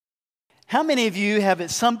How many of you have at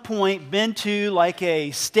some point been to like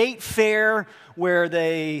a state fair where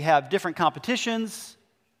they have different competitions?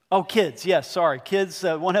 Oh, kids, yes, sorry. Kids,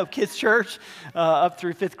 One Hope Kids Church up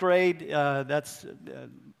through 5th grade. That's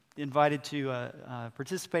invited to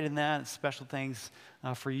participate in that. Special things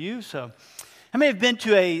for you. So how many have been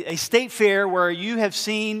to a state fair where you have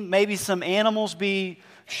seen maybe some animals be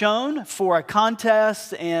shown for a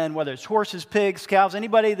contest, and whether it's horses, pigs, cows,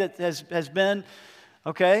 anybody that has been,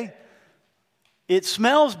 okay? It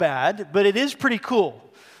smells bad, but it is pretty cool.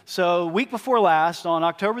 So week before last, on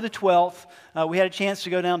October the 12th, we had a chance to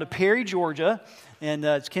go down to Perry, Georgia, and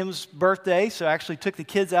it's Kim's birthday, so I actually took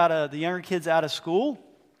the younger kids out of school,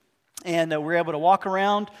 and we were able to walk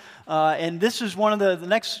around. And this is one of the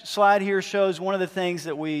next slide here shows one of the things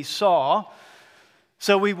that we saw.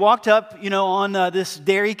 So we walked up, on this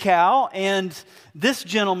dairy cow, and this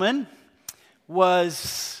gentleman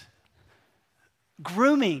was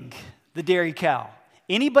grooming the dairy cow.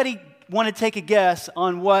 Anybody want to take a guess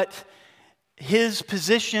on what his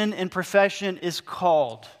position and profession is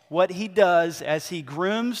called? What he does as he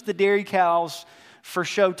grooms the dairy cows for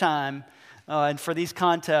showtime and for these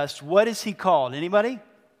contests. What is he called? Anybody?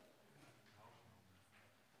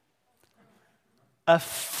 A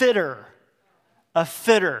fitter. A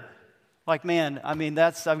fitter. Like, man, I've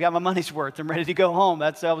got my money's worth. I'm ready to go home.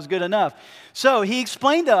 That was good enough. So he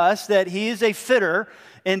explained to us that he is a fitter,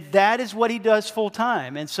 and that is what he does full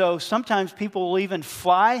time. And so sometimes people will even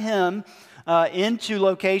fly him into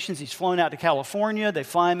locations. He's flown out to California. They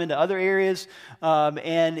fly him into other areas.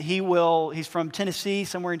 And he's from Tennessee,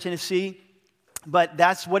 somewhere in Tennessee. But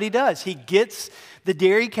that's what he does. He gets the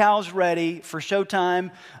dairy cows ready for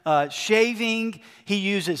showtime, shaving. He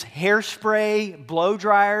uses hairspray, blow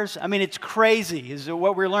dryers. It's crazy is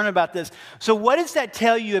what we're learning about this. So what does that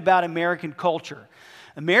tell you about American culture?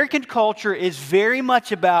 American culture is very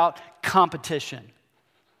much about competition,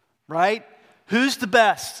 right? Who's the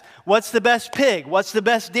best? What's the best pig? What's the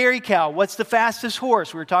best dairy cow? What's the fastest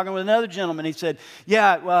horse? We were talking with another gentleman. He said,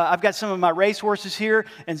 I've got some of my race horses here,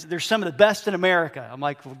 and they're some of the best in America. I'm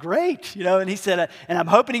like, well, great. And he said, and I'm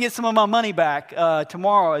hoping to get some of my money back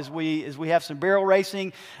tomorrow as we have some barrel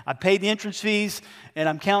racing. I paid the entrance fees, and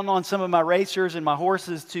I'm counting on some of my racers and my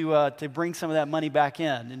horses to bring some of that money back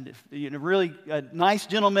in. And really nice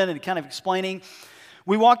gentleman and kind of explaining.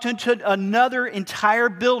 We walked into another entire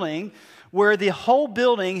building where the whole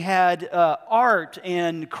building had art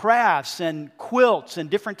and crafts and quilts and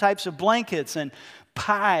different types of blankets and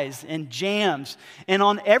pies and jams. And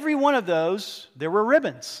on every one of those, there were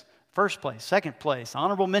ribbons. First place, second place,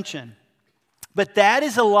 honorable mention. But that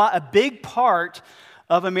is a big part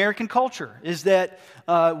of American culture, is that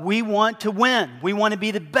we want to win. We want to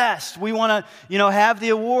be the best. We want to, have the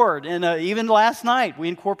award. And even last night, we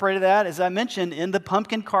incorporated that, as I mentioned, in the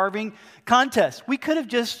pumpkin carving contest. We could have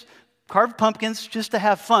just carved pumpkins just to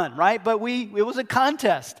have fun, right? But it was a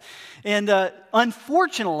contest. And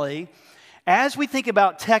unfortunately, as we think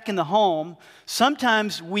about tech in the home,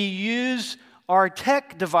 sometimes we use our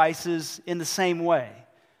tech devices in the same way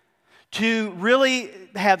to really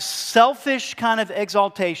have selfish kind of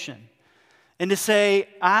exaltation and to say,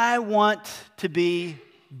 I want to be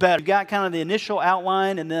better. You got kind of the initial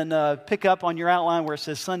outline, and then pick up on your outline where it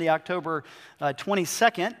says Sunday, October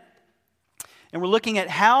 22nd. And we're looking at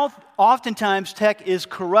how oftentimes tech is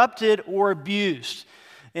corrupted or abused.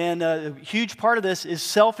 And a huge part of this is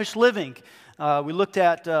selfish living. We looked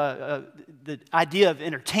at the idea of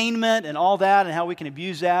entertainment and all that and how we can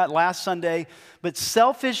abuse that last Sunday. But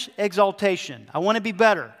selfish exaltation. I want to be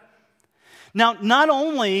better. Now, not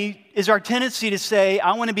only is our tendency to say,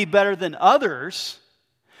 I want to be better than others,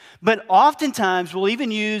 but oftentimes we'll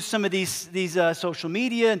even use some of these social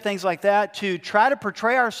media and things like that to try to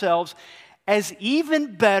portray ourselves as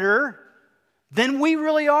even better than we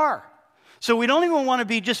really are. So we don't even want to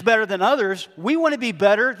be just better than others. We want to be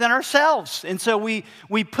better than ourselves. And so we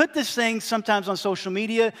put this thing sometimes on social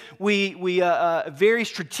media. We very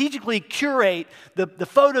strategically curate the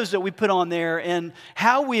photos that we put on there and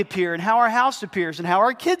how we appear and how our house appears and how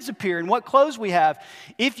our kids appear and what clothes we have.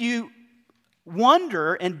 If you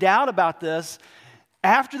wonder and doubt about this,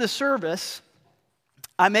 after the service,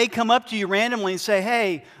 I may come up to you randomly and say,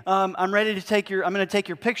 hey, I'm going to take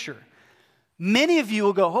your picture. Many of you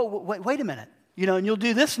will go, oh, wait a minute, and you'll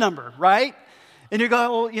do this number, right? And you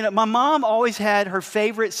go, well, my mom always had her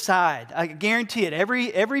favorite side. I guarantee it.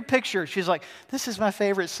 Every picture, she's like, this is my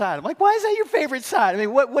favorite side. I'm like, why is that your favorite side?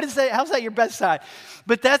 What is that? How's that your best side?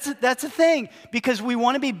 But that's a thing, because we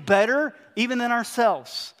want to be better even than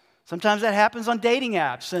ourselves. Sometimes that happens on dating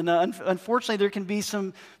apps, and unfortunately, there can be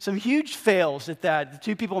some huge fails at that. The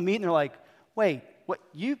two people meet, and they're like, wait, what,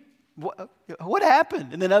 you What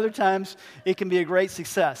happened? And then other times it can be a great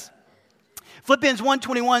success. Philippians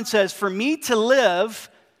 1:21 says, "For me to live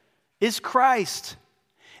is Christ,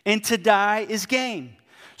 and to die is gain."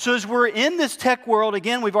 So as we're in this tech world,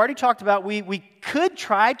 again, we've already talked about we could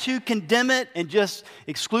try to condemn it and just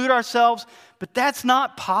exclude ourselves, but that's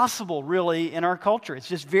not possible really in our culture. It's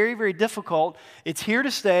just very, very difficult. It's here to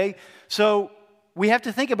stay. So we have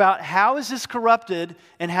to think about how is this corrupted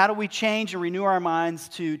and how do we change and renew our minds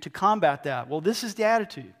to combat that? Well, this is the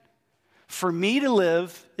attitude. For me to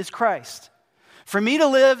live is Christ. For me to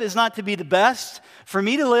live is not to be the best. For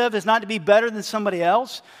me to live is not to be better than somebody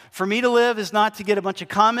else. For me to live is not to get a bunch of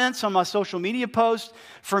comments on my social media post.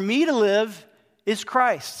 For me to live is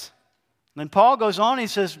Christ. And then Paul goes on, he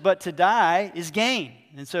says, but to die is gain.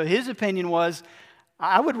 And so his opinion was,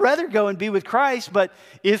 I would rather go and be with Christ, but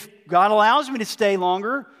if God allows me to stay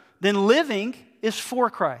longer, then living is for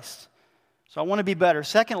Christ. So I want to be better.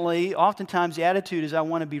 Secondly, oftentimes the attitude is I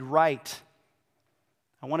want to be right.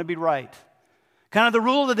 I want to be right. Kind of the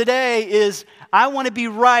rule of the day is I want to be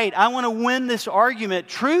right. I want to win this argument.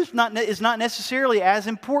 Truth is not necessarily as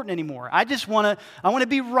important anymore. I want to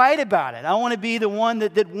be right about it. I want to be the one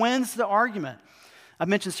that wins the argument. I've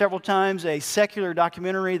mentioned several times a secular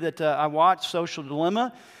documentary that I watched, Social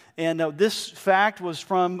Dilemma. And this fact was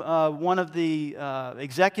from one of the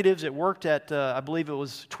executives that worked at, I believe it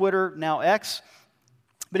was Twitter, now X.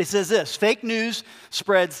 But it says this: fake news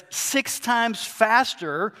spreads 6 times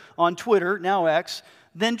faster on Twitter, now X,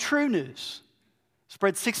 than true news.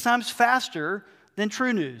 Spreads 6 times faster than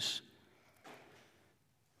true news.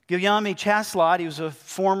 Guillaume Chaslot, he was a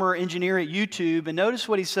former engineer at YouTube, and notice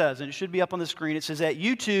what he says, and it should be up on the screen. It says, at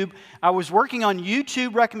YouTube, I was working on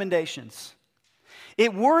YouTube recommendations.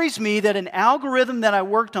 It worries me that an algorithm that I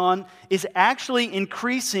worked on is actually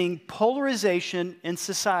increasing polarization in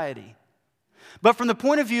society. But from the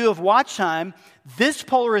point of view of watch time, this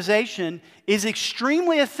polarization is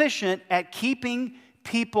extremely efficient at keeping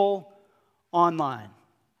people online.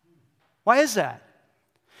 Why is that?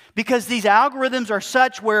 Because these algorithms are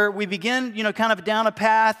such where we begin, kind of down a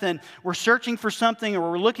path and we're searching for something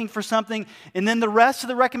or we're looking for something, and then the rest of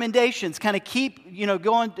the recommendations kind of keep,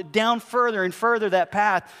 going down further and further that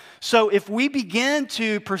path. So if we begin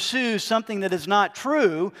to pursue something that is not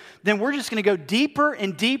true, then we're just going to go deeper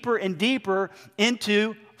and deeper and deeper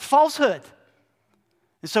into falsehood.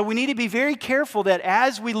 And so we need to be very careful that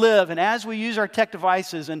as we live and as we use our tech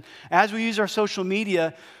devices and as we use our social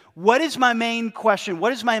media, what is my main question?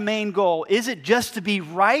 What is my main goal? Is it just to be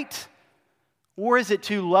right? Or is it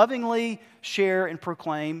to lovingly share and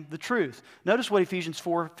proclaim the truth? Notice what Ephesians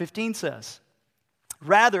 4:15 says.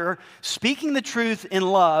 Rather, speaking the truth in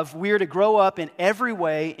love, we are to grow up in every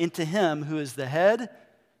way into Him who is the head,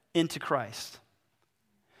 into Christ.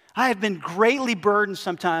 I have been greatly burdened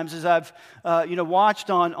sometimes as I've watched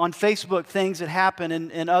on Facebook things that happen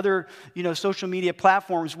and other social media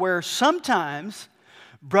platforms where sometimes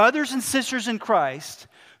brothers and sisters in Christ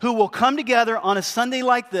who will come together on a Sunday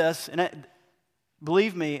like this, and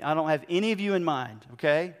believe me, I don't have any of you in mind,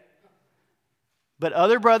 okay? But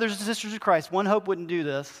other brothers and sisters in Christ, One Hope wouldn't do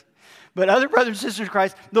this, but other brothers and sisters in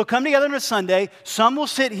Christ, they'll come together on a Sunday, some will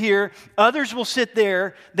sit here, others will sit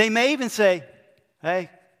there, they may even say,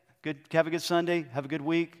 hey, have a good Sunday, have a good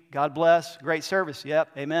week, God bless, great service, yep,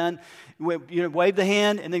 amen. Wave the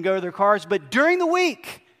hand and then go to their cars, but during the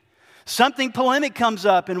week, something polemic comes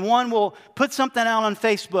up and one will put something out on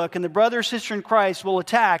Facebook and the brother or sister in Christ will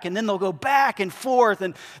attack and then they'll go back and forth,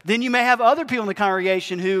 and then you may have other people in the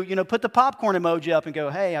congregation who, put the popcorn emoji up and go,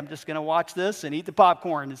 hey, I'm just going to watch this and eat the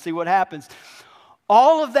popcorn and see what happens.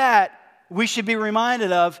 All of that we should be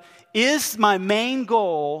reminded of, is my main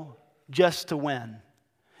goal just to win?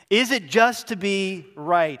 Is it just to be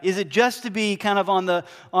right? Is it just to be kind of on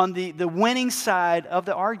the winning side of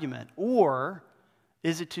the argument? Or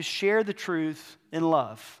is it to share the truth in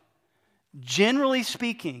love? Generally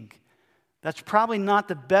speaking, that's probably not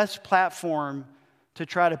the best platform to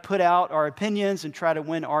try to put out our opinions and try to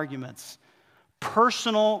win arguments.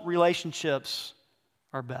 Personal relationships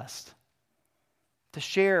are best. To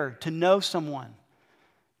share, to know someone.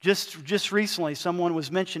 Just recently, someone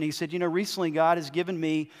was mentioning, he said, recently God has given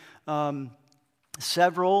me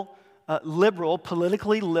several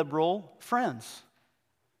politically liberal friends.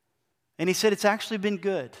 And he said it's actually been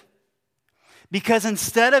good. Because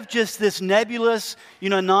instead of just this nebulous,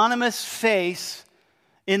 anonymous face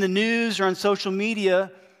in the news or on social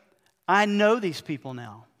media, I know these people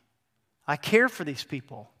now. I care for these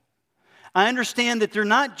people. I understand that they're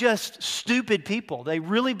not just stupid people. They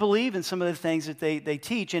really believe in some of the things that they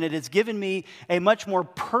teach, and it has given me a much more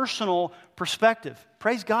personal perspective.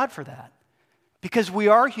 Praise God for that. because we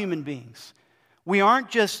are human beings. We aren't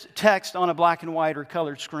just text on a black and white or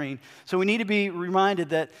colored screen. So we need to be reminded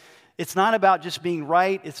that it's not about just being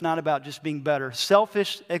right. It's not about just being better.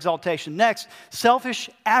 Selfish exaltation. Next, selfish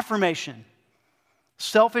affirmation.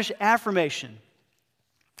 Selfish affirmation.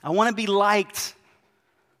 I want to be liked.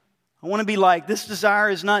 I want to be liked. This desire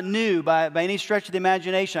is not new by any stretch of the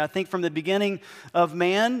imagination. I think from the beginning of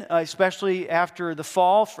man, especially after the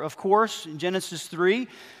fall, of course, in Genesis 3,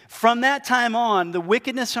 from that time on, the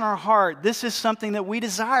wickedness in our heart, this is something that we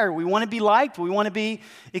desire. We want to be liked. We want to be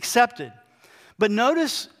accepted. But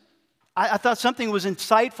notice, I thought something was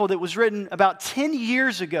insightful that was written about 10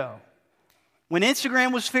 years ago when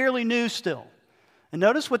Instagram was fairly new still. And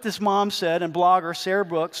notice what this mom said, and blogger Sarah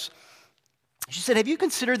Brooks. She said, have you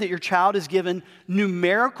considered that your child is given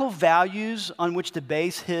numerical values on which to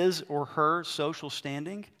base his or her social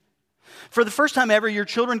standing? For the first time ever, your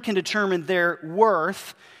children can determine their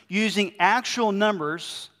worth using actual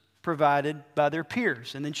numbers provided by their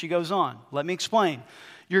peers. And then she goes on. Let me explain.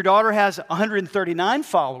 Your daughter has 139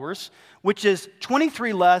 followers, which is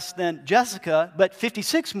 23 less than Jessica, but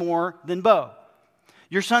 56 more than Bo.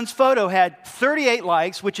 Your son's photo had 38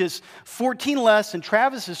 likes, which is 14 less than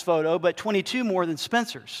Travis's photo, but 22 more than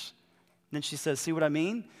Spencer's. And then she says, see what I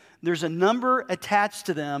mean? There's a number attached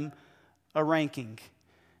to them, a ranking.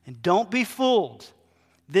 And don't be fooled.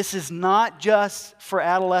 This is not just for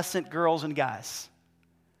adolescent girls and guys.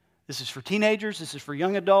 This is for teenagers. This is for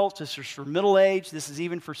young adults. This is for middle age. This is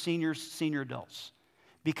even for seniors, senior adults.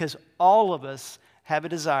 Because all of us have a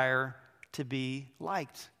desire to be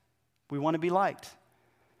liked. We want to be liked.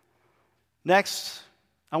 Next,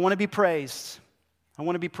 I want to be praised. I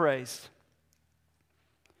want to be praised.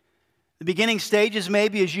 The beginning stages,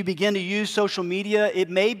 maybe as you begin to use social media, it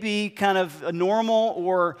may be kind of a normal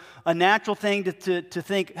or a natural thing to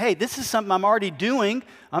think, hey, this is something I'm already doing.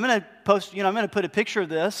 I'm going to post, I'm going to put a picture of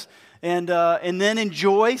this and then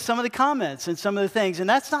enjoy some of the comments and some of the things. And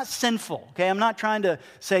that's not sinful, okay? I'm not trying to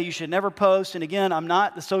say you should never post. And again, I'm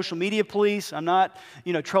not the social media police. I'm not,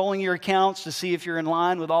 trolling your accounts to see if you're in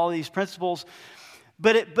line with all these principles.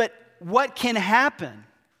 But what can happen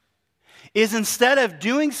is instead of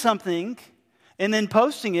doing something and then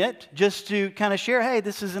posting it just to kind of share, hey,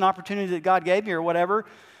 this is an opportunity that God gave me or whatever,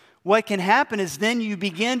 what can happen is then you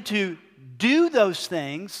begin to do those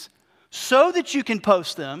things so that you can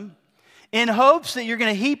post them in hopes that you're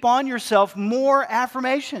going to heap on yourself more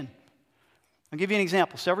affirmation. I'll give you an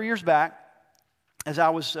example. Several years back, as I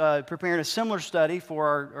was preparing a similar study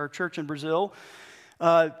for our church in Brazil,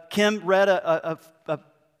 Kim read a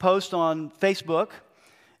post on Facebook,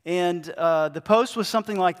 and the post was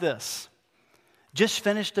something like this. Just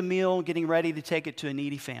finished a meal, getting ready to take it to a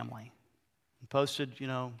needy family. And posted,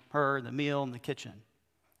 her, the meal in the kitchen.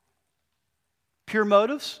 Pure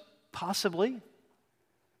motives? Possibly.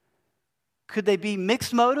 Could they be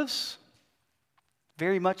mixed motives?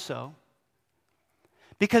 Very much so.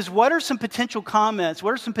 Because what are some potential comments?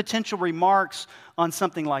 What are some potential remarks on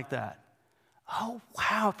something like that? Oh,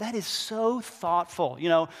 wow, that is so thoughtful.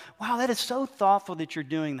 Wow, that is so thoughtful that you're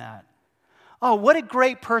doing that. Oh, what a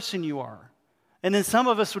great person you are. And then some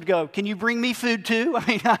of us would go, can you bring me food too? I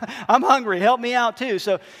mean, I'm hungry. Help me out too.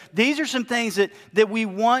 So these are some things that we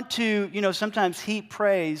want to, sometimes heap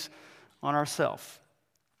praise on ourselves.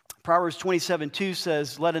 Proverbs 27:2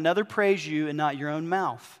 says, let another praise you and not your own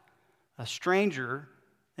mouth, a stranger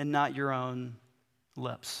and not your own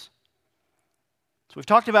lips. So we've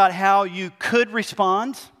talked about how you could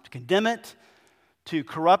respond, to condemn it, to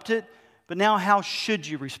corrupt it, but now how should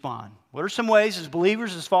you respond? What are some ways as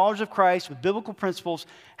believers, as followers of Christ, with biblical principles,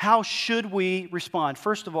 how should we respond?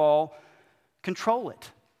 First of all, control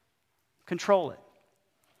it. Control it.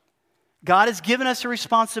 God has given us a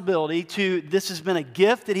responsibility this has been a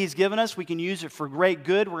gift that He's given us. We can use it for great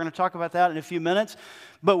good. We're going to talk about that in a few minutes.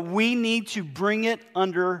 But we need to bring it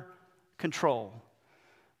under control.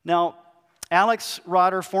 Now, Alex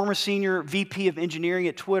Rotter, former senior VP of engineering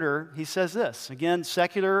at Twitter, he says this. Again,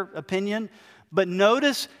 secular opinion. But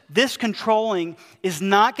notice this controlling is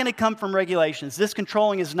not going to come from regulations. This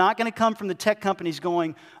controlling is not going to come from the tech companies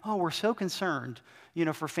going, oh, we're so concerned,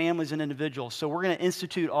 for families and individuals. So we're going to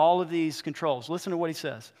institute all of these controls. Listen to what he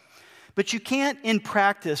says. But you can't, in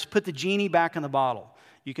practice, put the genie back in the bottle.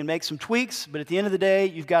 You can make some tweaks, but at the end of the day,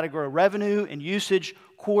 you've got to grow revenue and usage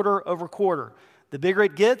quarter over quarter. The bigger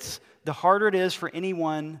it gets, the harder it is for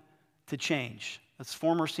anyone to change. That's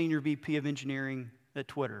former senior VP of engineering at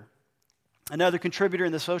Twitter. Another contributor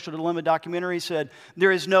in the Social Dilemma documentary said,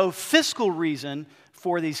 there is no fiscal reason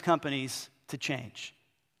for these companies to change.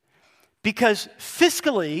 Because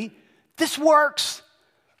fiscally, this works.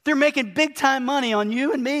 They're making big time money on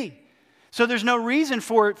you and me. So there's no reason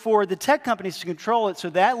for the tech companies to control it, so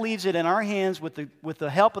that leaves it in our hands with the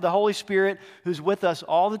help of the Holy Spirit, who's with us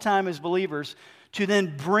all the time as believers, to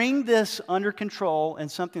then bring this under control and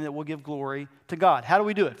something that will give glory to God. How do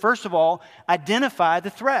we do it? First of all, identify the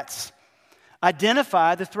threats.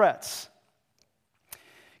 Identify the threats.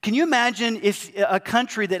 Can you imagine if a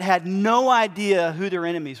country that had no idea who their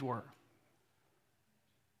enemies were?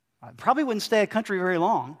 Probably wouldn't stay a country very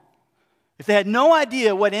long. If they had no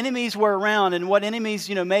idea what enemies were around and what enemies,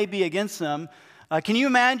 may be against them, can you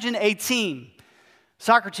imagine a team,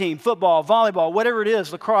 soccer team, football, volleyball, whatever it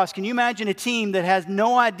is, lacrosse, can you imagine a team that has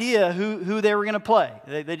no idea who they were going to play?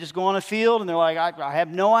 They just go on a field and they're like, I have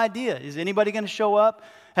no idea. Is anybody going to show up?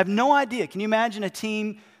 Have no idea. Can you imagine a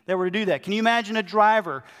team that were to do that? Can you imagine a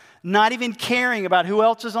driver not even caring about who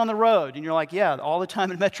else is on the road? And you're like, yeah, all the time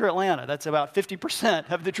in Metro Atlanta. That's about 50%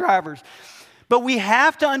 of the drivers. But we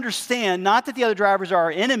have to understand, not that the other drivers are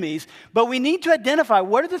our enemies, but we need to identify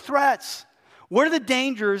what are the threats? What are the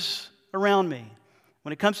dangers around me?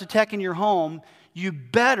 When it comes to tech in your home, you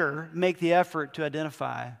better make the effort to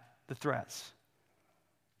identify the threats.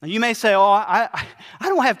 Now, you may say, I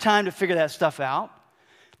don't have time to figure that stuff out.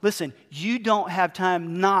 Listen, you don't have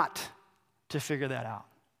time not to figure that out.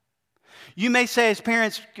 You may say as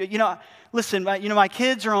parents, listen, my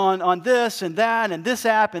kids are on this and that and this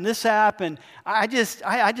app, and I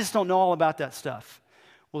just don't know all about that stuff.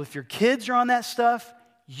 Well, if your kids are on that stuff,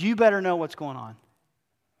 you better know what's going on.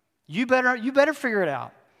 You better figure it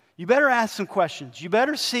out. You better ask some questions. You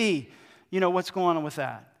better see, what's going on with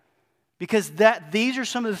that. Because these are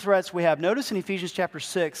some of the threats we have. Notice in Ephesians chapter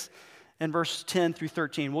 6 and verse 10 through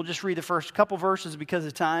 13. We'll just read the first couple verses because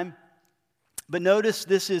of time. But notice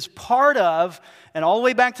this is part of, and all the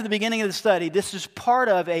way back to the beginning of the study, this is part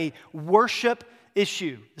of a worship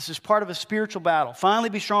issue. This is part of a spiritual battle.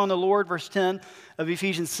 Finally, be strong in the Lord, verse 10 of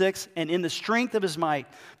Ephesians 6, and in the strength of his might,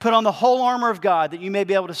 put on the whole armor of God that you may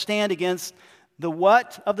be able to stand against the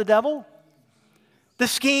what of the devil? The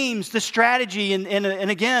schemes, the strategy, and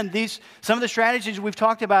again, some of the strategies we've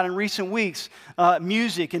talked about in recent weeks,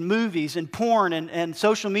 music and movies and porn and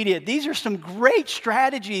social media, these are some great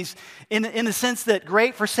strategies in the sense that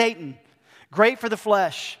great for Satan, great for the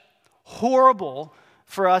flesh, horrible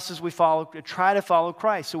for us as we try to follow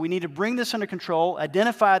Christ. So we need to bring this under control,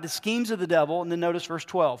 identify the schemes of the devil, and then notice verse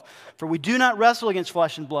 12. For we do not wrestle against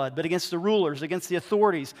flesh and blood, but against the rulers, against the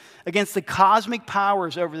authorities, against the cosmic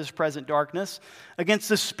powers over this present darkness, against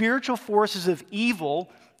the spiritual forces of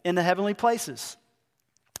evil in the heavenly places.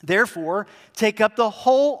 Therefore, take up the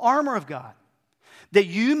whole armor of God, that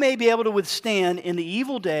you may be able to withstand in the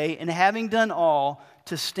evil day, and having done all,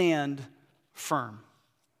 to stand firm.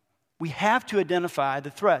 We have to identify the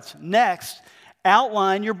threats. Next,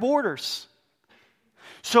 outline your borders.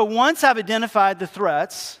 So once I've identified the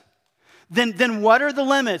threats, then what are the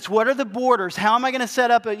limits? What are the borders? How am I going to set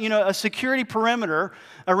up a security perimeter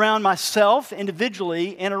around myself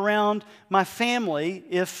individually and around my family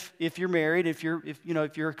if you're married, if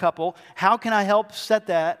you're a couple? How can I help set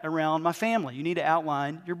that around my family? You need to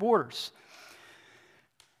outline your borders.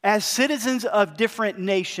 As citizens of different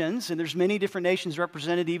nations, and there's many different nations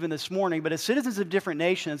represented even this morning, but as citizens of different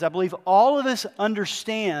nations, I believe all of us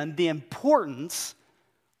understand the importance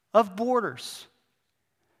of borders.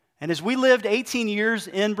 And as we lived 18 years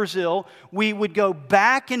in Brazil, we would go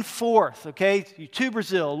back and forth, to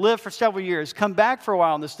Brazil, live for several years, come back for a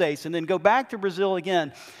while in the States, and then go back to Brazil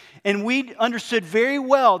again. And we understood very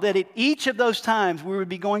well that at each of those times we would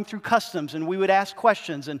be going through customs and we would ask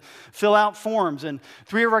questions and fill out forms. And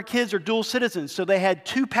 3 of our kids are dual citizens, so they had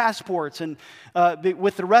 2 passports. And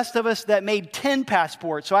with the rest of us, that made 10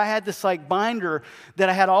 passports. So I had this binder that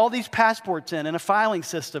I had all these passports in a filing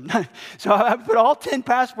system. So I put all 10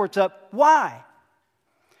 passports up. Why?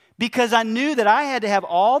 Because I knew that I had to have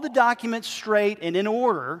all the documents straight and in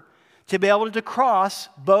order to be able to cross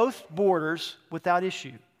both borders without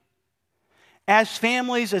issue. As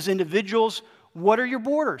families, as individuals, what are your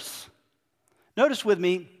borders? Notice with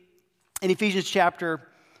me in Ephesians chapter,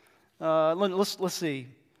 let's see.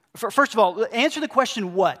 First of all, answer the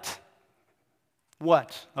question, what?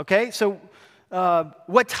 What? Okay, so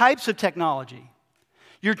what types of technology?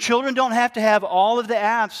 Your children don't have to have all of the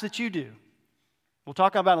apps that you do. We'll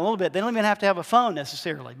talk about it in a little bit. They don't even have to have a phone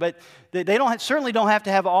necessarily, but they certainly don't have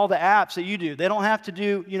to have all the apps that you do. They don't have to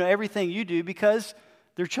do everything you do because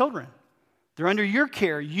they're children. They're under your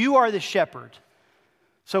care. You are the shepherd.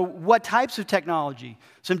 So what types of technology?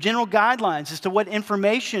 Some general guidelines as to what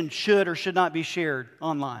information should or should not be shared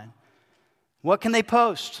online. What can they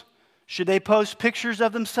post? Should they post pictures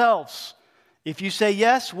of themselves? If you say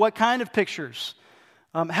yes, what kind of pictures?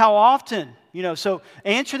 How often? So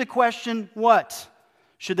answer the question, what?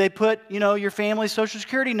 Should they put, your family's social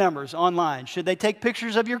security numbers online? Should they take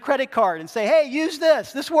pictures of your credit card and say, hey, use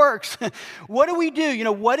this. This works. What do we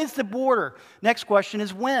do? What is the border? Next question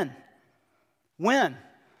is when? When?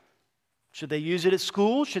 Should they use it at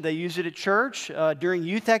school? Should they use it at church? During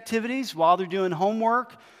youth activities? While they're doing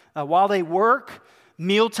homework? While they work?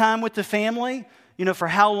 Mealtime with the family? For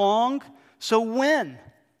how long? So when?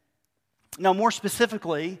 Now, more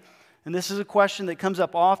specifically, and this is a question that comes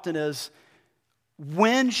up often, is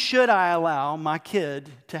when should I allow my kid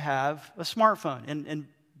to have a smartphone? And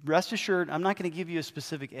rest assured, I'm not going to give you a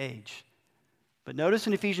specific age. But notice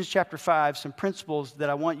in Ephesians chapter 5 some principles that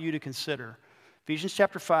I want you to consider. Ephesians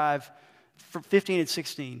chapter 5, 15 and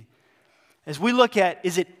 16. As we look at,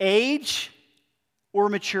 is it age or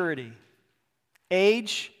maturity?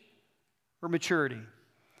 Age or maturity?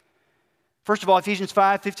 First of all, Ephesians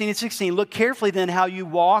 5, 15 and 16. Look carefully then how you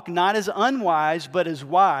walk, not as unwise, but as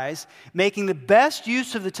wise, making the best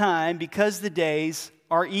use of the time because the days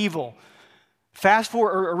are evil. Fast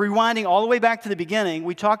forward, or rewinding all the way back to the beginning,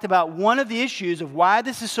 we talked about one of the issues of why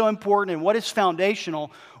this is so important and what is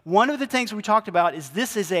foundational. One of the things we talked about is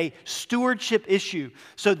this is a stewardship issue.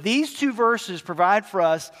 So these two verses provide for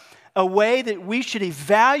us a way that we should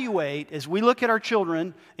evaluate as we look at our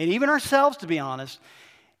children, and even ourselves, to be honest.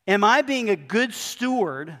 Am I being a good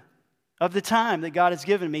steward of the time that God has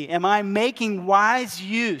given me? Am I making wise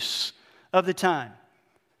use of the time?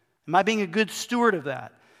 Am I being a good steward of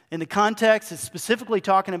that? In the context, it's specifically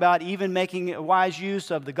talking about even making a wise use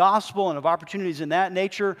of the gospel and of opportunities in that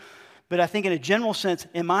nature. But I think in a general sense,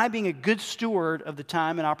 am I being a good steward of the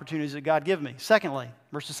time and opportunities that God gives me? Secondly,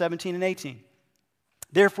 verses 17 and 18.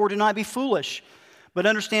 Therefore, do not be foolish, but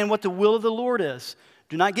understand what the will of the Lord is.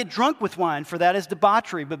 Do not get drunk with wine, for that is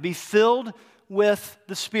debauchery, but be filled with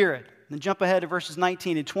the Spirit. Then jump ahead to verses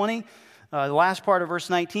 19 and 20. The last part of verse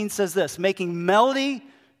 19 says this, making melody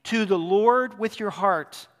to the Lord with your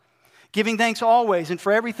heart, giving thanks always and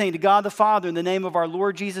for everything to God the Father in the name of our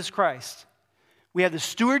Lord Jesus Christ. We have the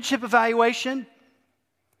stewardship evaluation.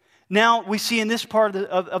 Now we see in this part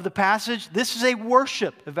of the passage, this is a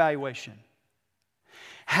worship evaluation.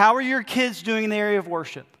 How are your kids doing in the area of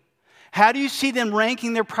worship? How do you see them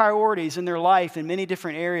ranking their priorities in their life in many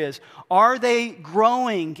different areas? Are they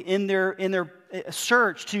growing in their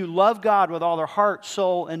search to love God with all their heart,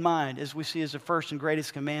 soul, and mind, as we see as the first and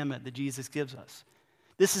greatest commandment that Jesus gives us?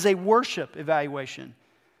 This is a worship evaluation.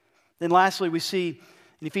 Then lastly, we see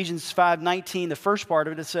in Ephesians 5:19, the first part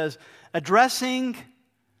of it, it says, addressing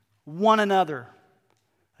one another.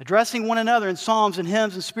 Addressing one another in psalms and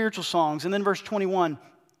hymns and spiritual songs. And then verse 21,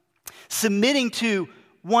 submitting to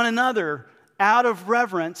one another out of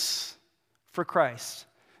reverence for Christ.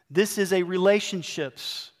 This is a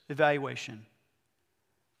relationships evaluation.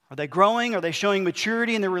 Are they growing? Are they showing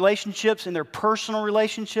maturity in their relationships, in their personal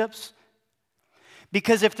relationships?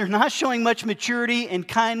 Because if they're not showing much maturity and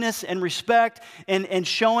kindness and respect and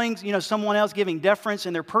showing, someone else giving deference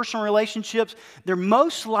in their personal relationships, they're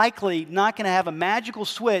most likely not going to have a magical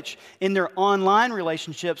switch in their online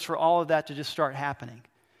relationships for all of that to just start happening.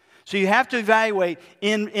 So you have to evaluate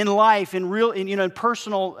in life, in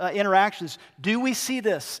personal interactions, do we see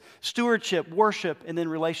this? Stewardship, worship, and then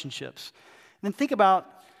relationships. And then think about,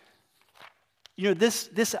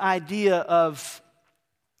 this idea of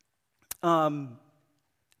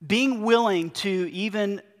being willing to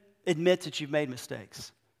even admit that you've made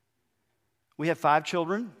mistakes. We have 5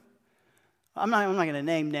 children. I'm not going to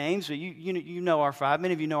name names, but you know our 5.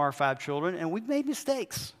 Many of you know our 5 children, and we've made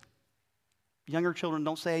mistakes. Younger children,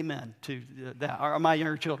 don't say amen to that. Or my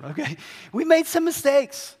younger children, okay? We made some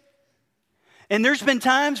mistakes. And there's been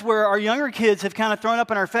times where our younger kids have kind of thrown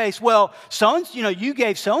up in our face, well, you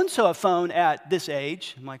gave so-and-so a phone at this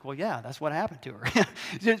age. I'm like, well, yeah, that's what happened to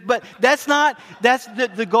her. But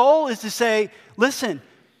the goal is to say, listen,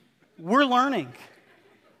 we're learning.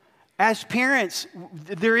 As parents,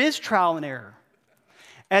 there is trial and error.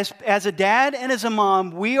 As a dad and as a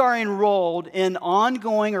mom, we are enrolled in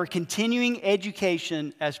ongoing or continuing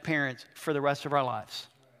education as parents for the rest of our lives.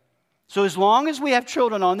 So as long as we have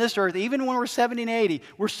children on this earth, even when we're 70 and 80,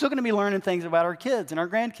 we're still going to be learning things about our kids and our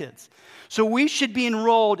grandkids. So we should be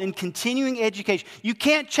enrolled in continuing education. You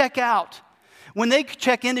can't check out. When they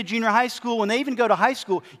check into junior high school, when they even go to high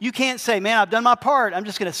school, you can't say, man, I've done my part. I'm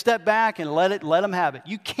just going to step back and let them have it.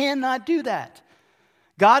 You cannot do that.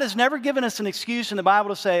 God has never given us an excuse in the Bible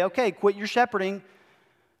to say, okay, quit your shepherding.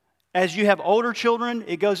 As you have older children,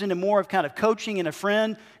 it goes into more of kind of coaching and a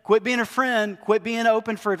friend. Quit being a friend. Quit being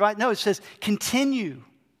open for advice. No, it says continue.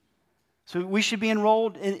 So we should be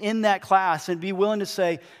enrolled in that class and be willing to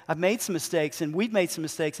say, I've made some mistakes and we've made some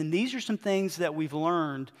mistakes, and these are some things that we've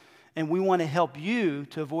learned, and we want to help you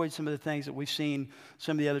to avoid some of the things that we've seen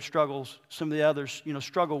some of the others struggle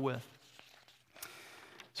with.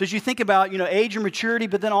 So as you think about, age and maturity,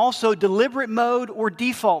 but then also deliberate mode or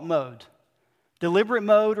default mode. Deliberate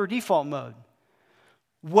mode or default mode.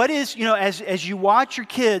 What is, as you watch your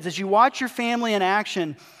kids, as you watch your family in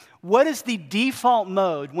action, what is the default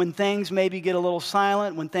mode when things maybe get a little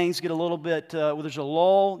silent, when things get a little bit, when there's a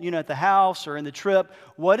lull, at the house or in the trip?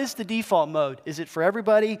 What is the default mode? Is it for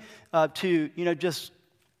everybody to, just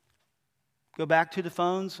go back to the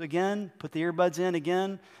phones again, put the earbuds in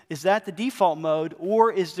again? Is that the default mode,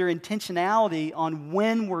 or is there intentionality on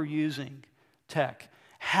when we're using tech,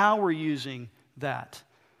 how we're using that?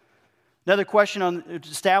 Another question on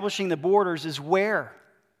establishing the borders is where?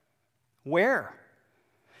 Where?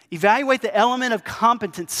 Evaluate the element of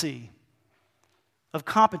competency.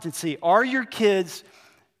 Are your kids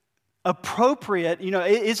appropriate?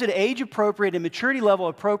 Is it age appropriate and maturity level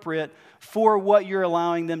appropriate for what you're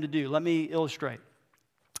allowing them to do? Let me illustrate.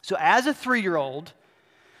 So as a 3-year-old,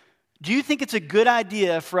 do you think it's a good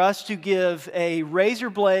idea for us to give a razor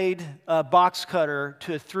blade box cutter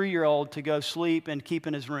to a 3-year-old to go sleep and keep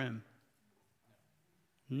in his room?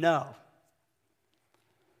 No.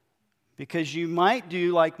 Because you might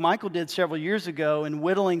do like Michael did several years ago in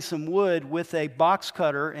whittling some wood with a box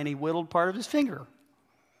cutter, and he whittled part of his finger.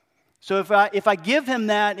 So if I give him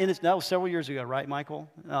that, that was several years ago, right, Michael?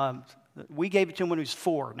 We gave it to him when he was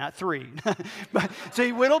 4, not 3. So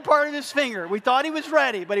he whittled part of his finger. We thought he was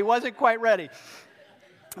ready, but he wasn't quite ready.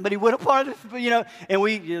 But he whittled part of it, and it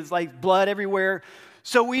was like blood everywhere.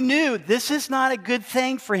 So we knew this is not a good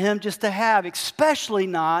thing for him just to have, especially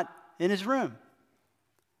not in his room.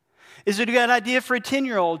 Is it a good idea for a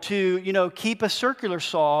 10-year-old to, keep a circular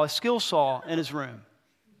saw, a skill saw in his room?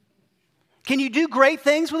 Can you do great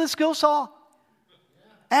things with a skill saw?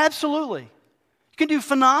 Absolutely. You can do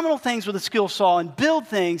phenomenal things with a skill saw and build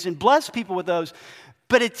things and bless people with those.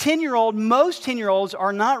 But most 10-year-olds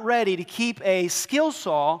are not ready to keep a skill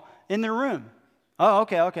saw in their room. Oh,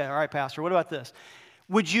 okay, all right, Pastor, what about this?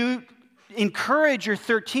 Would you encourage your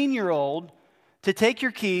 13-year-old to take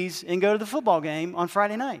your keys and go to the football game on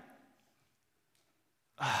Friday night?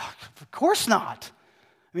 Of course not.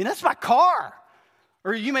 That's my car.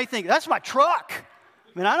 Or you may think, that's my truck.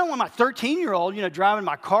 I don't want my 13-year-old, driving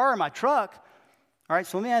my car or my truck. All right,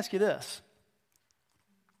 so let me ask you this.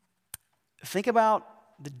 Think about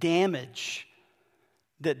the damage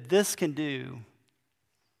that this can do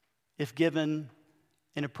if given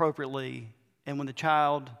inappropriately and when the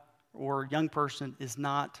child or young person is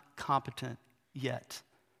not competent yet.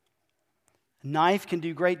 A knife can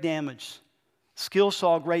do great damage. Skill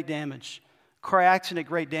saw, great damage. Car accident,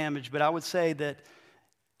 great damage. But I would say that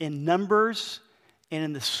in numbers and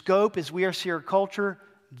in the scope as we see our culture,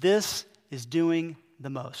 this is doing the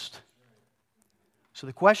most. So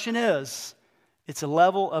the question is, it's a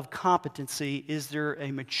level of competency. Is there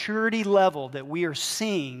a maturity level that we are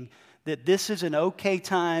seeing that this is an okay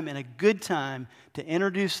time and a good time to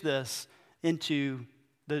introduce this into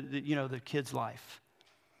the kid's life?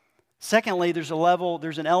 Secondly, there's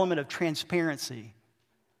an element of transparency.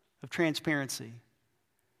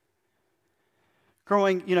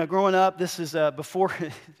 Growing up, this is before,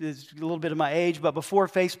 it's a little bit of my age, but before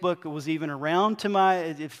Facebook was even around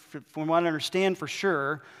from what I understand for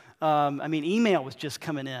sure, email was just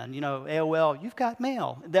coming in, AOL, you've got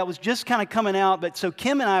mail. That was just kind of coming out, but so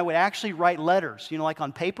Kim and I would actually write letters, like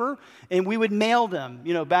on paper, and we would mail them,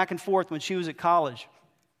 back and forth when she was at college.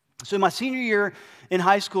 So in my senior year in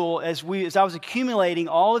high school, as I was accumulating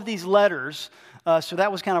all of these letters, so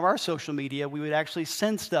that was kind of our social media. We would actually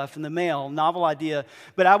send stuff in the mail, novel idea.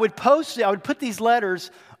 But I would put these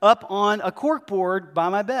letters up on a corkboard by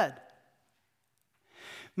my bed.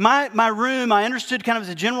 My room, I understood kind of as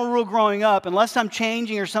a general rule growing up, unless I'm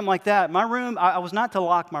changing or something like that, my room, I was not to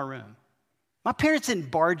lock my room. My parents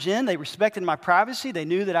didn't barge in. They respected my privacy. They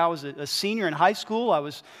knew that I was a senior in high school. I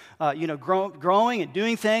was, growing and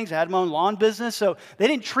doing things. I had my own lawn business. So they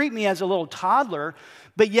didn't treat me as a little toddler.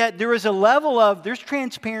 But yet there was a level of, there's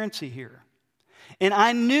transparency here. And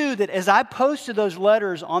I knew that as I posted those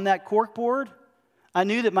letters on that corkboard, I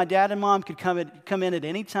knew that my dad and mom could come in at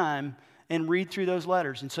any time and read through those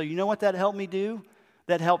letters. And so you know what that helped me do?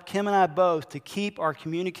 That helped Kim and I both to keep our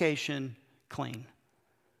communication clean.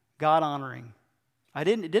 God-honoring. It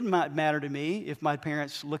didn't matter to me if my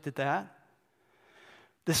parents looked at that.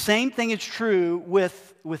 The same thing is true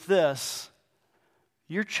with this.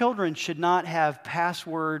 Your children should not have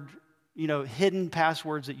hidden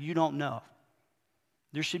passwords that you don't know.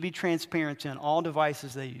 There should be transparency on all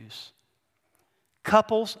devices they use.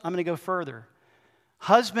 Couples, I'm going to go further.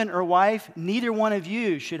 Husband or wife, neither one of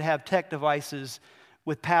you should have tech devices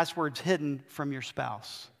with passwords hidden from your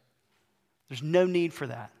spouse. There's no need for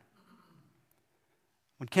that.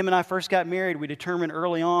 When Kim and I first got married, we determined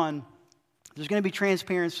early on there's going to be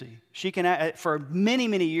transparency. She can, for many,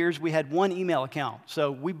 many years, we had one email account.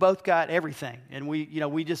 So we both got everything. And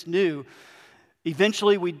we just knew.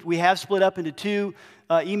 Eventually, we have split up into two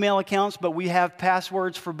email accounts, but we have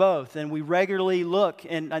passwords for both. And we regularly look,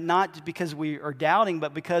 and not because we are doubting,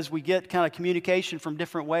 but because we get kind of communication from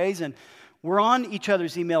different ways. And we're on each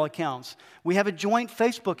other's email accounts. We have a joint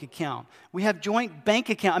Facebook account. We have joint bank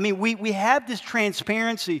account. I mean, we have this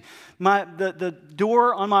transparency. The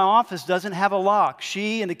door on my office doesn't have a lock.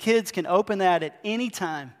 She and the kids can open that at any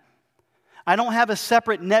time. I don't have a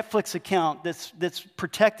separate Netflix account that's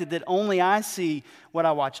protected that only I see what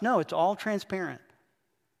I watch. No, it's all transparent.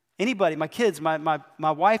 Anybody, my kids, my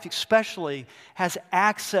wife especially, has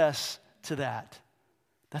access to that.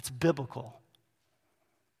 That's biblical.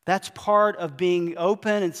 That's part of being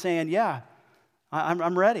open and saying, yeah,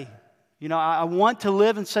 I'm ready. I want to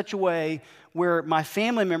live in such a way where my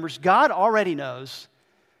family members, God already knows.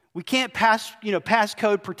 We can't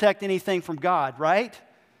passcode protect anything from God, right?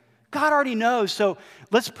 God already knows. So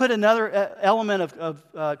let's put another element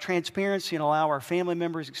of transparency and allow our family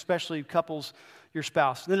members, especially couples, your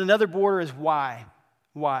spouse. Then another border is why.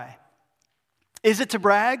 Why? Is it to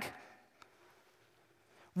brag?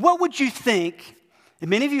 What would you think? And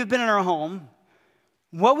many of you have been in our home.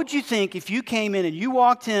 What would you think if you came in and you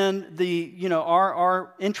walked in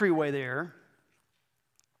our entryway there?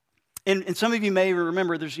 And some of you may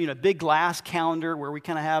remember there's a big glass calendar where we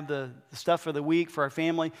kind of have the stuff for the week for our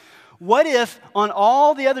family. What if on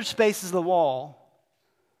all the other spaces of the wall,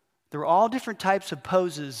 there were all different types of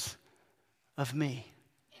poses of me?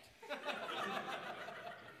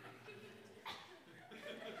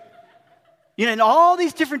 And all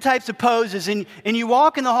these different types of poses, and you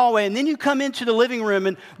walk in the hallway, and then you come into the living room,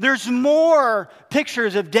 and there's more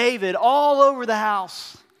pictures of David all over the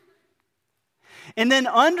house. And then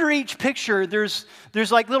under each picture, there's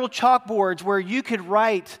like little chalkboards where you could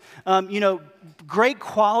write, great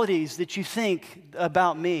qualities that you think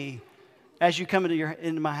about me as you come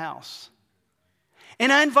into my house.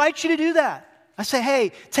 And I invite you to do that. I say,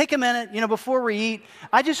 hey, take a minute, before we eat.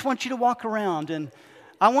 I just want you to walk around, and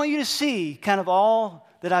I want you to see kind of all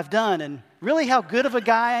that I've done and really how good of a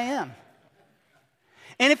guy I am.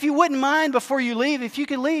 And if you wouldn't mind before you leave, if you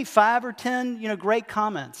could leave 5 or 10, great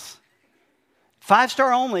comments.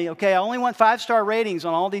 5-star only, okay? I only want 5-star ratings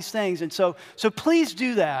on all these things. And so please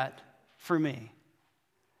do that for me.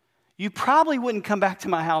 You probably wouldn't come back to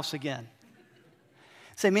my house again.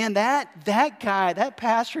 Say, man, that guy, that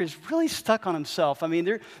pastor is really stuck on himself. I mean,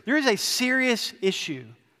 there is a serious issue.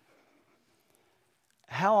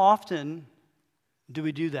 How often do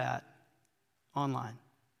we do that online?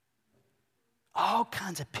 All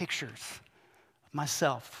kinds of pictures of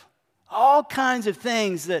myself. All kinds of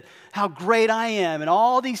things how great I am and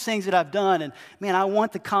all these things that I've done. And man, I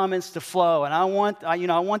want the comments to flow, and I want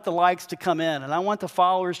the likes to come in, and I want the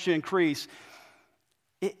followers to increase.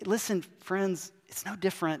 Listen, friends, it's no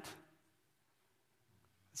different.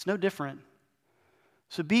 It's no different.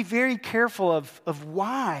 So be very careful of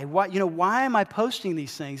why. Why am I posting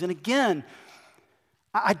these things? And again,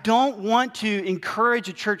 I don't want to encourage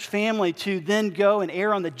a church family to then go and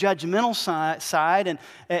err on the judgmental side. And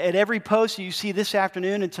at every post that you see this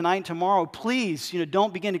afternoon and tonight and tomorrow, please,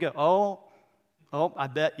 don't begin to go, oh, I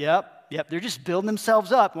bet, yep. They're just building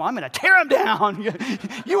themselves up. Well, I'm going to tear them down.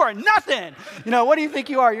 You are nothing. What do you think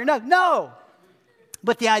you are? You're nothing. No.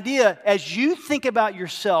 But the idea, as you think about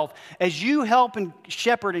yourself, as you help and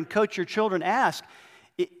shepherd and coach your children, ask,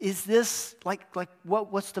 is this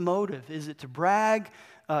what's the motive? Is it to brag?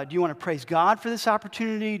 Do you want to praise God for this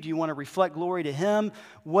opportunity? Do you want to reflect glory to Him?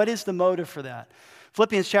 What is the motive for that?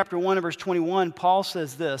 Philippians chapter 1 and verse 21, Paul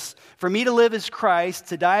says this, "For me to live is Christ,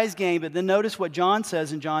 to die is gain." But then notice what John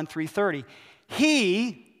says in John 3:30.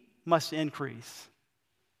 He must increase,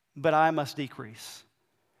 but I must decrease.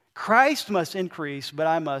 Christ must increase, but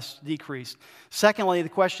I must decrease. Secondly, the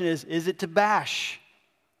question is it to bash?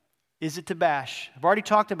 Is it to bash? I've already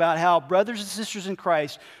talked about how brothers and sisters in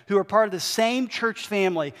Christ who are part of the same church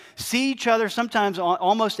family see each other sometimes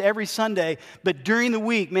almost every Sunday, but during the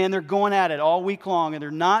week, man, they're going at it all week long and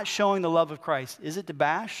they're not showing the love of Christ. Is it to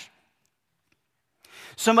bash?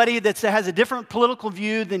 Somebody that has a different political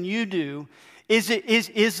view than you do, is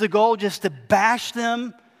the goal just to bash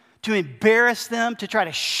them, to embarrass them, to try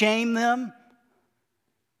to shame them?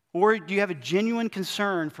 Or do you have a genuine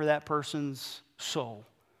concern for that person's soul?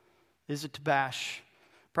 Is it to bash?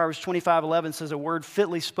 Proverbs 25:11 says, a word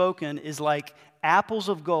fitly spoken is like apples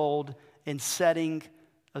of gold in setting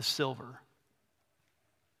of silver.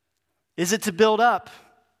 Is it to build up?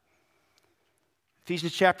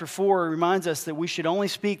 Ephesians chapter 4 reminds us that we should only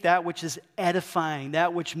speak that which is edifying,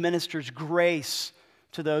 that which ministers grace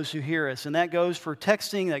to those who hear us. And that goes for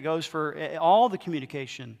texting, that goes for all the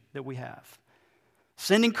communication that we have.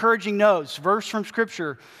 Send encouraging notes, verse from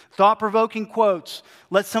Scripture, thought-provoking quotes.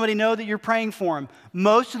 Let somebody know that you're praying for them.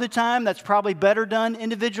 Most of the time, that's probably better done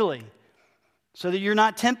individually, so that you're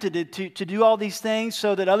not tempted to do all these things,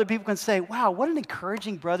 so that other people can say, wow, what an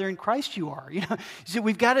encouraging brother in Christ you are. So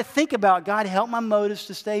we've got to think about, God, help my motives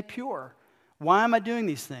to stay pure. Why am I doing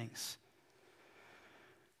these things?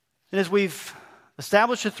 And as we've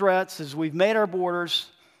established the threats, as we've made our borders,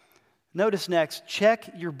 notice next, check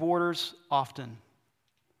your borders often.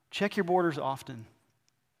 Check your borders often.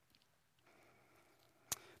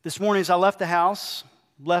 This morning as I left the house,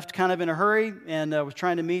 left kind of in a hurry, and was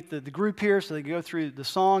trying to meet the group here so they could go through the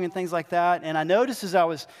song and things like that. And I noticed as I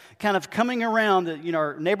was kind of coming around,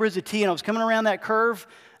 our neighborhood's a T, and I was coming around that curve,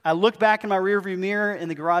 I looked back in my rearview mirror,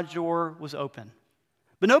 and the garage door was open.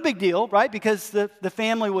 But no big deal, right? Because some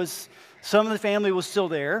of the family was still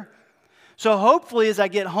there. So hopefully as I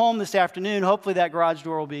get home this afternoon, hopefully that garage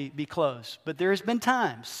door will be closed. But there's been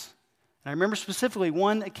times, and I remember specifically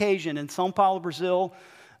one occasion in São Paulo, Brazil,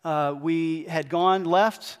 we had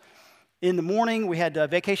left in the morning. We had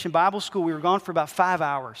vacation Bible school. We were gone for about 5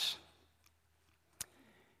 hours.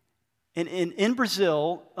 And in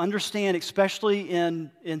Brazil, understand, especially in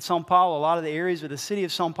São Paulo, a lot of the areas of the city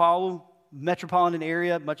of São Paulo, metropolitan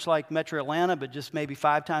area, much like Metro Atlanta, but just maybe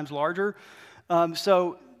 5 times larger.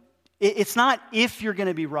 So it's not if you're going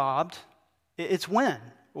to be robbed, it's when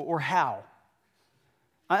or how.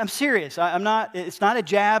 I'm serious. It's not a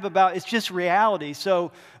jab about, it's just reality.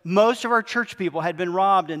 So most of our church people had been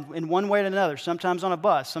robbed in one way or another, sometimes on a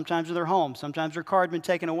bus, sometimes in their home, sometimes their car had been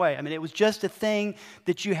taken away. I mean, it was just a thing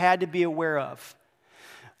that you had to be aware of.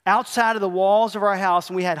 Outside of the walls of our house,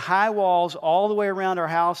 and we had high walls all the way around our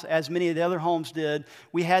house, as many of the other homes did,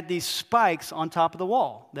 we had these spikes on top of the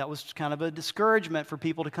wall. That was kind of a discouragement for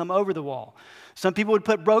people to come over the wall. Some people would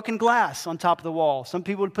put broken glass on top of the wall. Some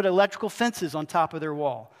people would put electrical fences on top of their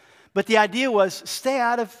wall. But the idea was, stay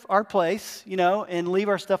out of our place, and leave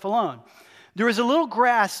our stuff alone. There was a little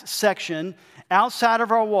grass section outside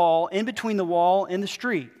of our wall, in between the wall and the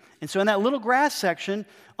street. And so in that little grass section,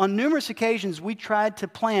 on numerous occasions, we tried to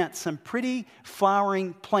plant some pretty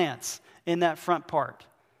flowering plants in that front part.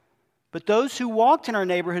 But those who walked in our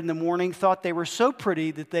neighborhood in the morning thought they were so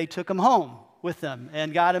pretty that they took them home with them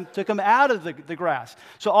and took them out of the grass.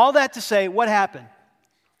 So all that to say, what happened?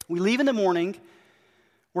 We leave in the morning.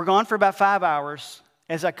 We're gone for about 5 hours.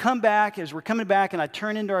 As we're coming back and I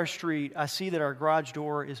turn into our street, I see that our garage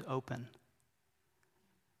door is open.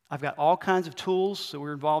 I've got all kinds of tools. So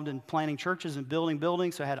we're involved in planning churches and building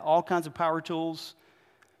buildings. So I had all kinds of power tools.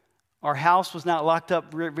 Our house was not locked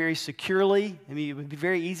up very securely. I mean, it would be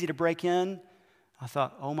very easy to break in. I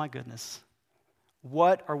thought, oh my goodness,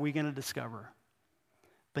 what are we going to discover?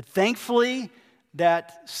 But thankfully,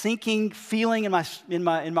 that sinking feeling in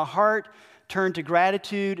my heart turned to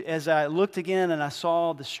gratitude as I looked again and I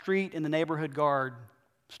saw the street and the neighborhood guard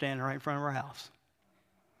standing right in front of our house.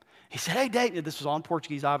 He said, hey, David, this was all in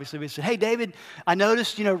Portuguese, obviously, but he said, hey, David, I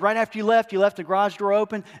noticed, right after you left the garage door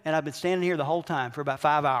open, and I've been standing here the whole time for about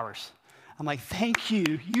 5 hours. I'm like, thank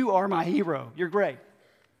you. You are my hero. You're great.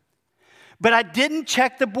 But I didn't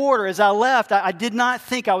check the border. As I left, I did not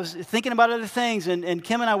think. I was thinking about other things, and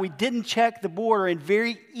Kim and I, we didn't check the border, and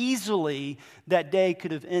very easily that day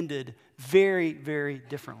could have ended very, very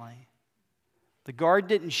differently. The guard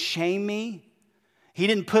didn't shame me. He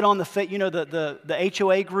didn't put on the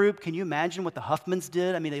HOA group. Can you imagine what the Huffmans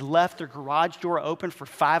did? I mean, they left their garage door open for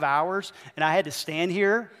 5 hours, and I had to stand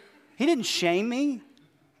here. He didn't shame me.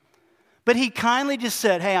 But he kindly just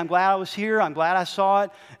said, hey, I'm glad I was here. I'm glad I saw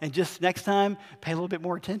it. And just next time, pay a little bit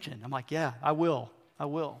more attention. I'm like, yeah, I will.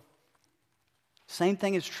 Same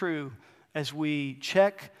thing is true as we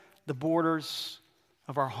check the borders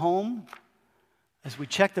of our home, as we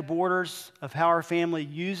check the borders of how our family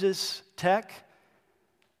uses tech.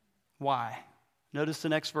 Why? Notice the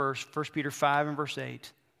next verse, 1 Peter 5 and verse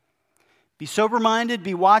 8. Be sober-minded,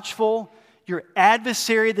 be watchful. Your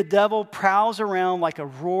adversary, the devil, prowls around like a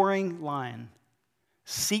roaring lion,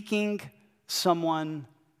 seeking someone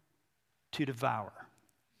to devour.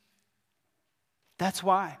 That's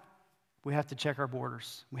why we have to check our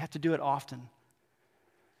borders. We have to do it often.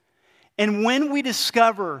 And when we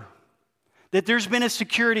discover that there's been a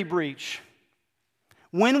security breach,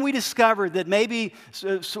 When we discover that maybe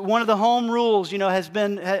one of the home rules, has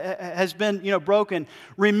been broken,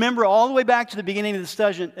 remember all the way back to the beginning of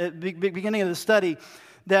the study,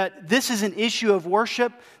 that this is an issue of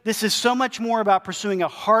worship. This is so much more about pursuing a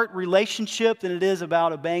heart relationship than it is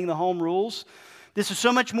about obeying the home rules. This is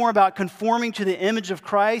so much more about conforming to the image of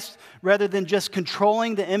Christ rather than just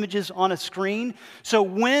controlling the images on a screen. So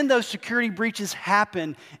when those security breaches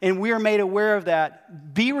happen and we are made aware of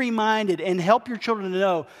that, be reminded and help your children to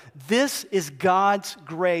know this is God's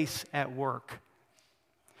grace at work.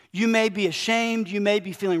 You may be ashamed, you may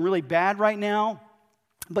be feeling really bad right now,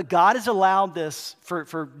 but God has allowed this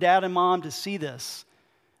for dad and mom to see this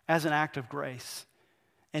as an act of grace.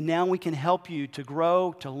 And now we can help you to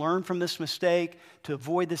grow, to learn from this mistake, to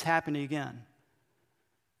avoid this happening again.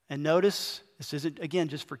 And notice, this isn't, again,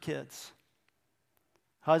 just for kids.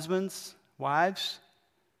 Husbands, wives,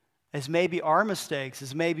 as maybe our mistakes,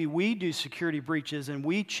 as maybe we do security breaches and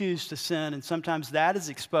we choose to sin, and sometimes that is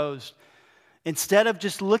exposed. Instead of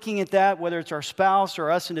just looking at that, whether it's our spouse or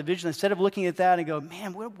us individually, instead of looking at that and go,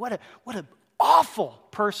 man, what an awful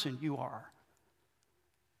person you are.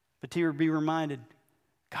 But to be reminded,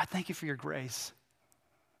 God, thank you for your grace.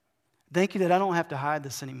 Thank you that I don't have to hide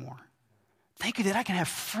this anymore. Thank you that I can have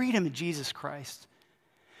freedom in Jesus Christ.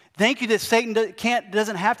 Thank you that Satan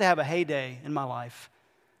doesn't have to have a heyday in my life,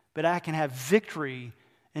 but I can have victory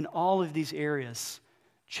in all of these areas.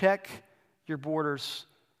 Check your borders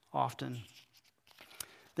often.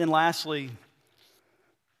 Then lastly,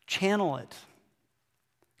 channel it.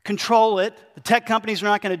 Control it. The tech companies are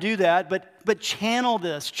not going to do that, but channel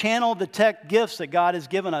this. Channel the tech gifts that God has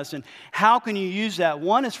given us. And how can you use that?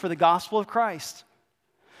 One is for the gospel of Christ.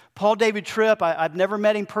 Paul David Tripp, I've never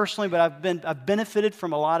met him personally, but I've benefited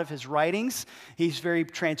from a lot of his writings. He's very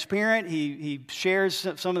transparent. He shares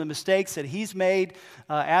some of the mistakes that he's made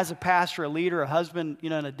as a pastor, a leader, a husband,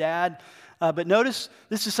 and a dad. But notice,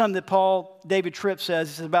 this is something that Paul David Tripp says.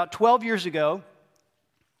 He says, about 12 years ago,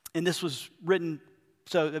 and this was written,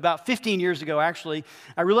 so about 15 years ago, actually,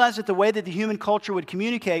 I realized that the way that the human culture would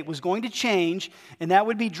communicate was going to change, and that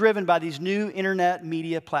would be driven by these new internet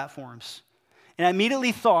media platforms. And I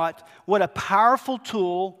immediately thought, what a powerful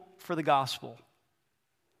tool for the gospel.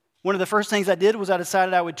 One of the first things I did was I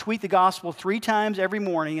decided I would tweet the gospel 3 times every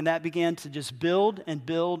morning, and that began to just build and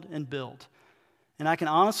build and build. And I can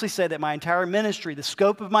honestly say that my entire ministry, the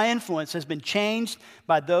scope of my influence, has been changed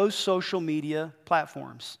by those social media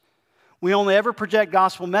platforms. We only ever project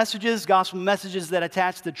gospel messages that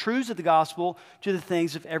attach the truths of the gospel to the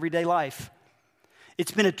things of everyday life.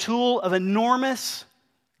 It's been a tool of enormous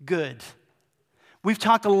good. We've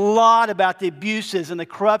talked a lot about the abuses and the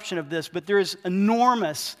corruption of this, but there is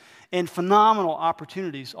enormous and phenomenal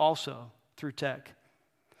opportunities also through tech.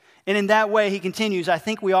 And in that way, he continues, I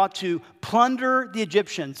think we ought to plunder the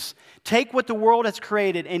Egyptians, take what the world has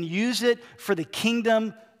created and use it for the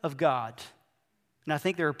kingdom of God. And I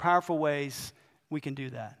think there are powerful ways we can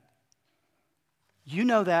do that. You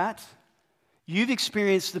know that. You've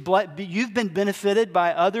experienced you've been benefited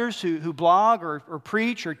by others who blog or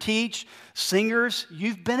preach or teach, singers.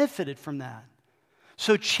 You've benefited from that.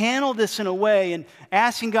 So channel this in a way and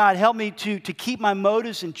asking God, help me to keep my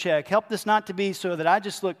motives in check. Help this not to be so that I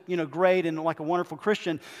just look, great and like a wonderful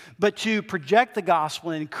Christian, but to project the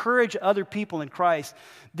gospel and encourage other people in Christ.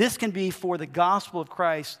 This can be for the gospel of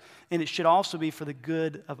Christ, and it should also be for the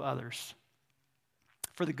good of others.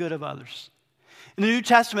 For the good of others. In the New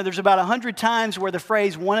Testament, there's about 100 times where the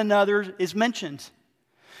phrase one another is mentioned.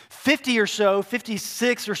 56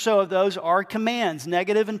 or so of those are commands,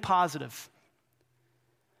 negative and positive.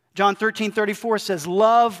 John 13:34 says,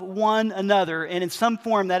 love one another, and in some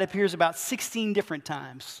form that appears about 16 different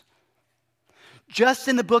times. Just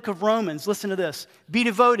in the book of Romans, listen to this, be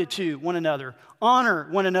devoted to one another, honor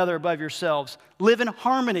one another above yourselves, live in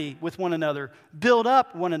harmony with one another, build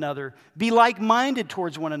up one another, be like-minded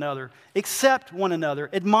towards one another, accept one another,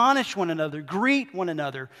 admonish one another, greet one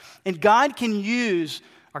another. And God can use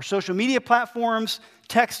our social media platforms,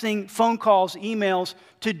 texting, phone calls, emails,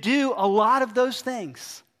 to do a lot of those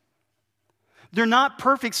things. They're not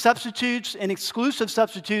perfect substitutes and exclusive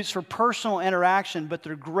substitutes for personal interaction, but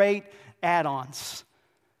they're great add-ons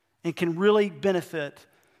and can really benefit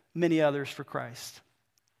many others for Christ.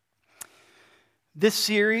 This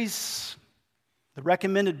series, the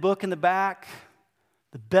recommended book in the back,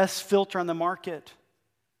 the best filter on the market,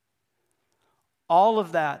 all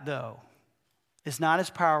of that, though, is not as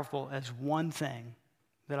powerful as one thing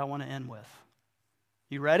that I want to end with.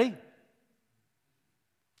 You ready?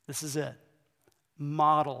 This is it.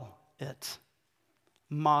 Model it.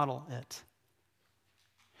 Model it.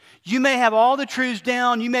 You may have all the truths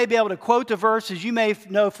down. You may be able to quote the verses. You may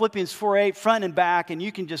know Philippians 4:8 front and back, and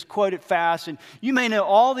you can just quote it fast. And you may know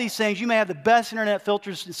all these things. You may have the best internet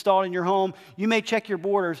filters installed in your home. You may check your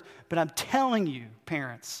borders. But I'm telling you,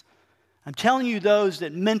 parents, I'm telling you, those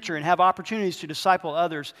that mentor and have opportunities to disciple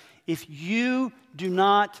others, if you do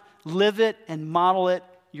not live it and model it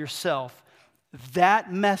yourself,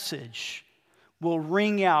 that message will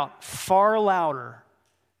ring out far louder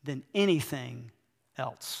than anything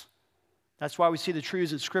else. That's why we see the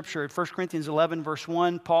truths in Scripture. In 1 Corinthians 11, verse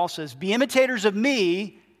 1, Paul says, "Be imitators of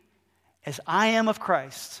me as I am of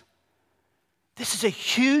Christ." This is a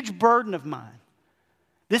huge burden of mine.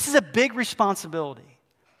 This is a big responsibility.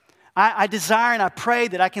 I desire and I pray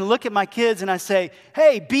that I can look at my kids and I say,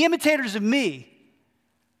 hey, be imitators of me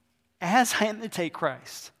as I imitate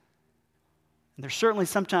Christ. And there's certainly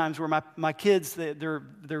sometimes where my kids, they're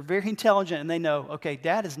very intelligent and they know, okay,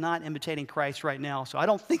 Dad is not imitating Christ right now, so I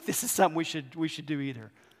don't think this is something we should do either.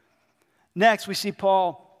 Next, we see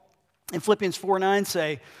Paul in Philippians 4:9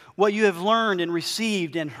 say, "What you have learned and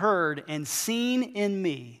received and heard and seen in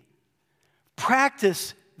me,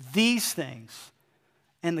 practice these things,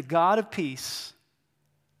 and the God of peace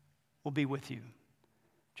will be with you."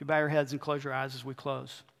 Would you bow your heads and close your eyes as we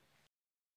close?